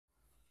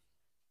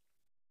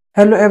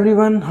Hello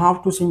everyone, how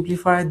to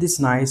simplify this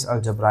nice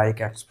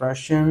algebraic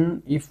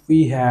expression if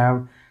we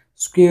have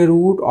square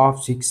root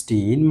of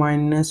 16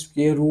 minus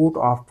square root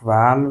of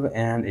 12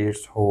 and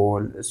its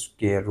whole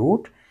square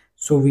root.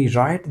 So we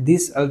write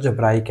this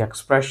algebraic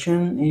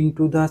expression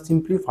into the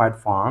simplified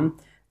form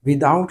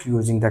without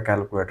using the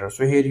calculator.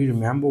 So here you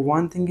remember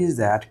one thing is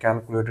that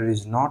calculator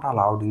is not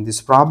allowed in this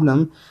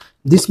problem.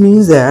 This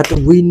means that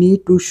we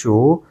need to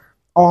show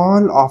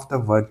all of the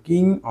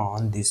working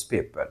on this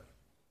paper.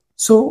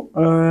 So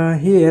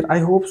here I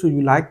hope so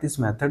you like this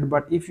method,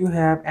 but if you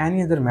have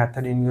any other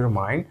method in your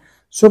mind,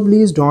 so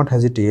please don't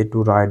hesitate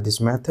to write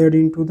this method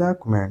into the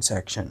comment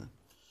section.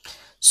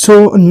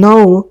 So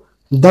now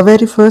the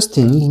very first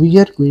thing we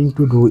are going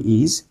to do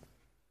is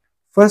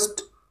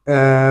first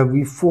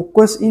we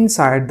focus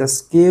inside the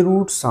square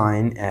root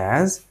sign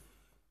as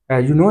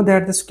you know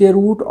that the square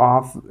root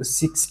of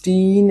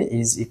 16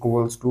 is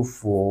equals to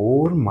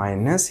 4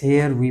 minus,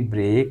 here we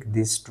break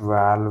this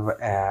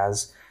 12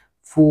 as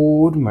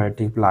 4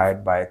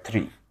 multiplied by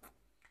 3.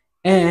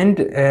 And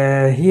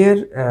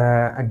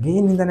here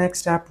again in the next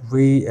step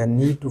we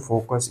need to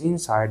focus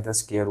inside the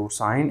square root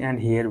sign, and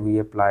here we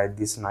apply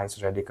this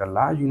nice radical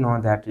law. You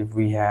know that if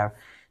we have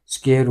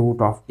square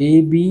root of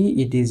ab,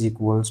 it is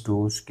equals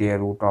to square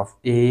root of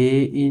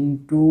a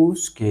into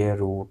square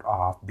root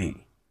of b.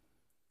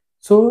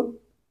 So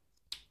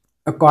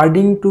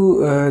according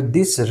to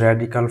this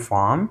radical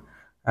form,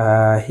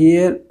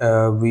 here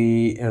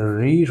we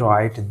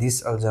rewrite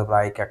this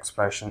algebraic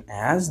expression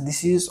as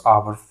this is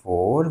our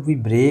 4. We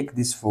break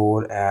this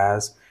 4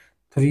 as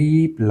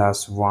 3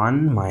 plus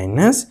 1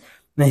 minus.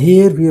 Now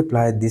here we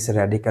apply this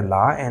radical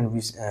law, and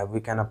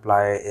we can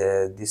apply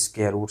this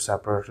square root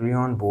separately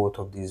on both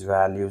of these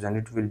values, and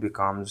it will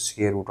become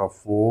square root of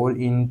 4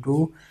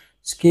 into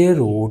square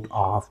root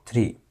of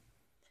 3.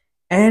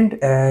 And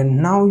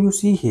now you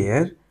see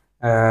here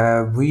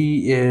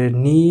we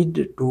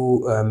need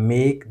to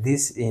make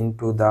this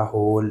into the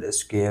whole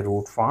square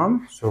root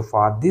form. So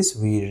for this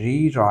we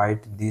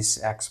rewrite this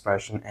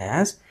expression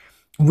as,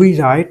 we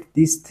write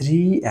this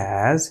 3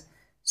 as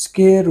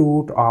square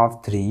root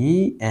of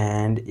 3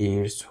 and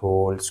its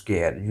whole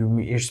square.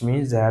 It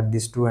means that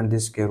this 2 and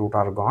this square root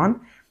are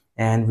gone,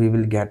 and we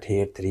will get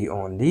here 3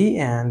 only,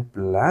 and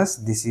plus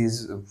this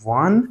is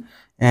 1,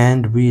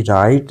 and we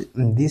write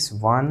this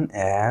 1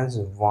 as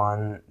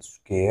 1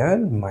 square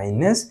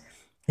minus,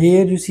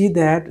 here you see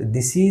that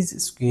this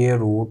is square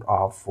root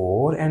of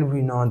 4, and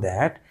we know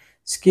that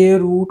square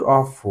root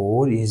of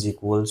 4 is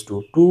equals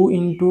to 2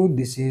 into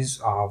this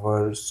is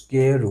our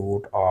square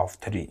root of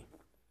 3.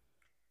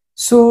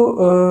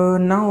 So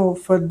now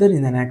further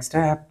in the next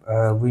step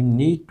we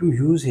need to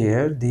use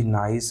here the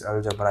nice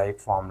algebraic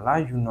formula.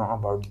 You know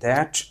about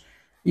that.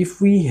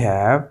 If we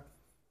have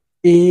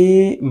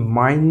a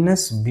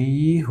minus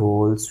b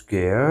whole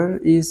square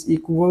is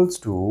equals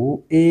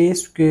to a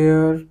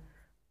square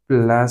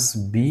plus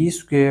b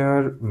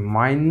square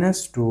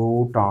minus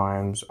 2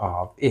 times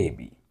of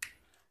ab.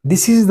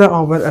 This is the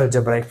our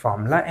algebraic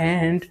formula,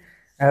 and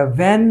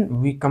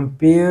when we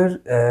compare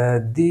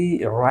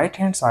the right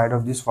hand side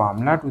of this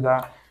formula to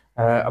the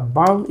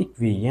above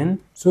equation,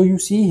 so you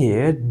see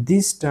here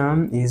this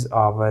term is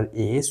our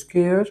a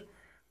square,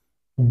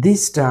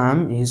 this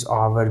term is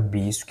our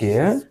b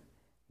square,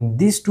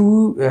 these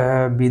two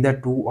be the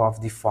two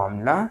of the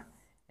formula,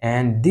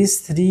 and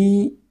this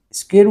 3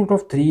 square root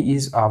of 3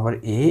 is our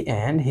a,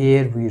 and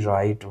here we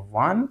write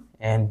 1,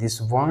 and this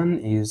 1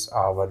 is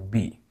our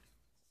b.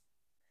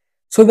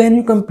 So when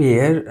you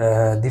compare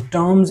the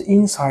terms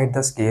inside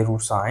the square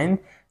root sign,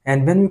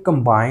 and when we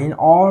combine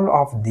all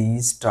of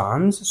these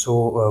terms,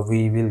 so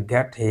we will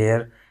get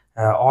here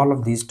all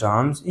of these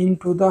terms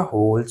into the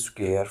whole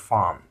square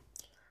form.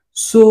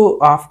 So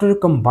after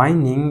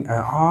combining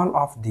all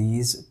of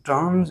these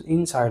terms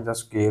inside the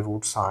square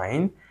root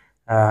sign,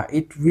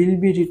 it will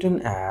be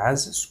written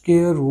as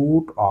square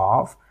root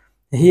of,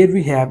 here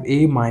we have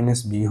a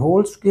minus b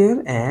whole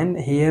square, and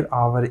here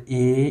our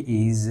a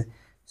is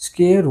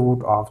square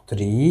root of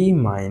 3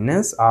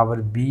 minus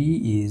our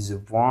b is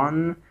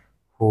 1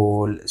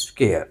 whole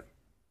square.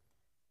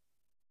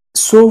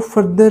 So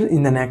further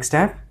in the next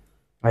step,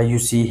 you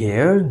see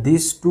here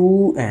this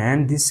 2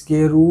 and this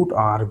square root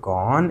are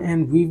gone,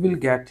 and we will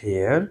get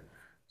here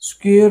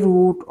square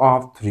root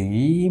of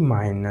 3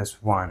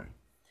 minus 1.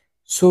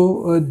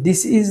 So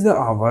this is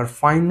our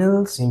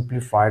final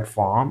simplified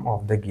form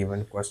of the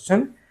given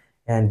question,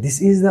 and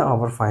this is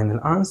our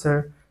final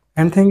answer.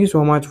 And thank you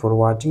so much for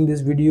watching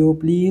this video.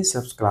 Please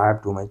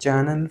subscribe to my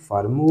channel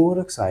for more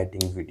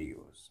exciting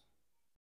videos.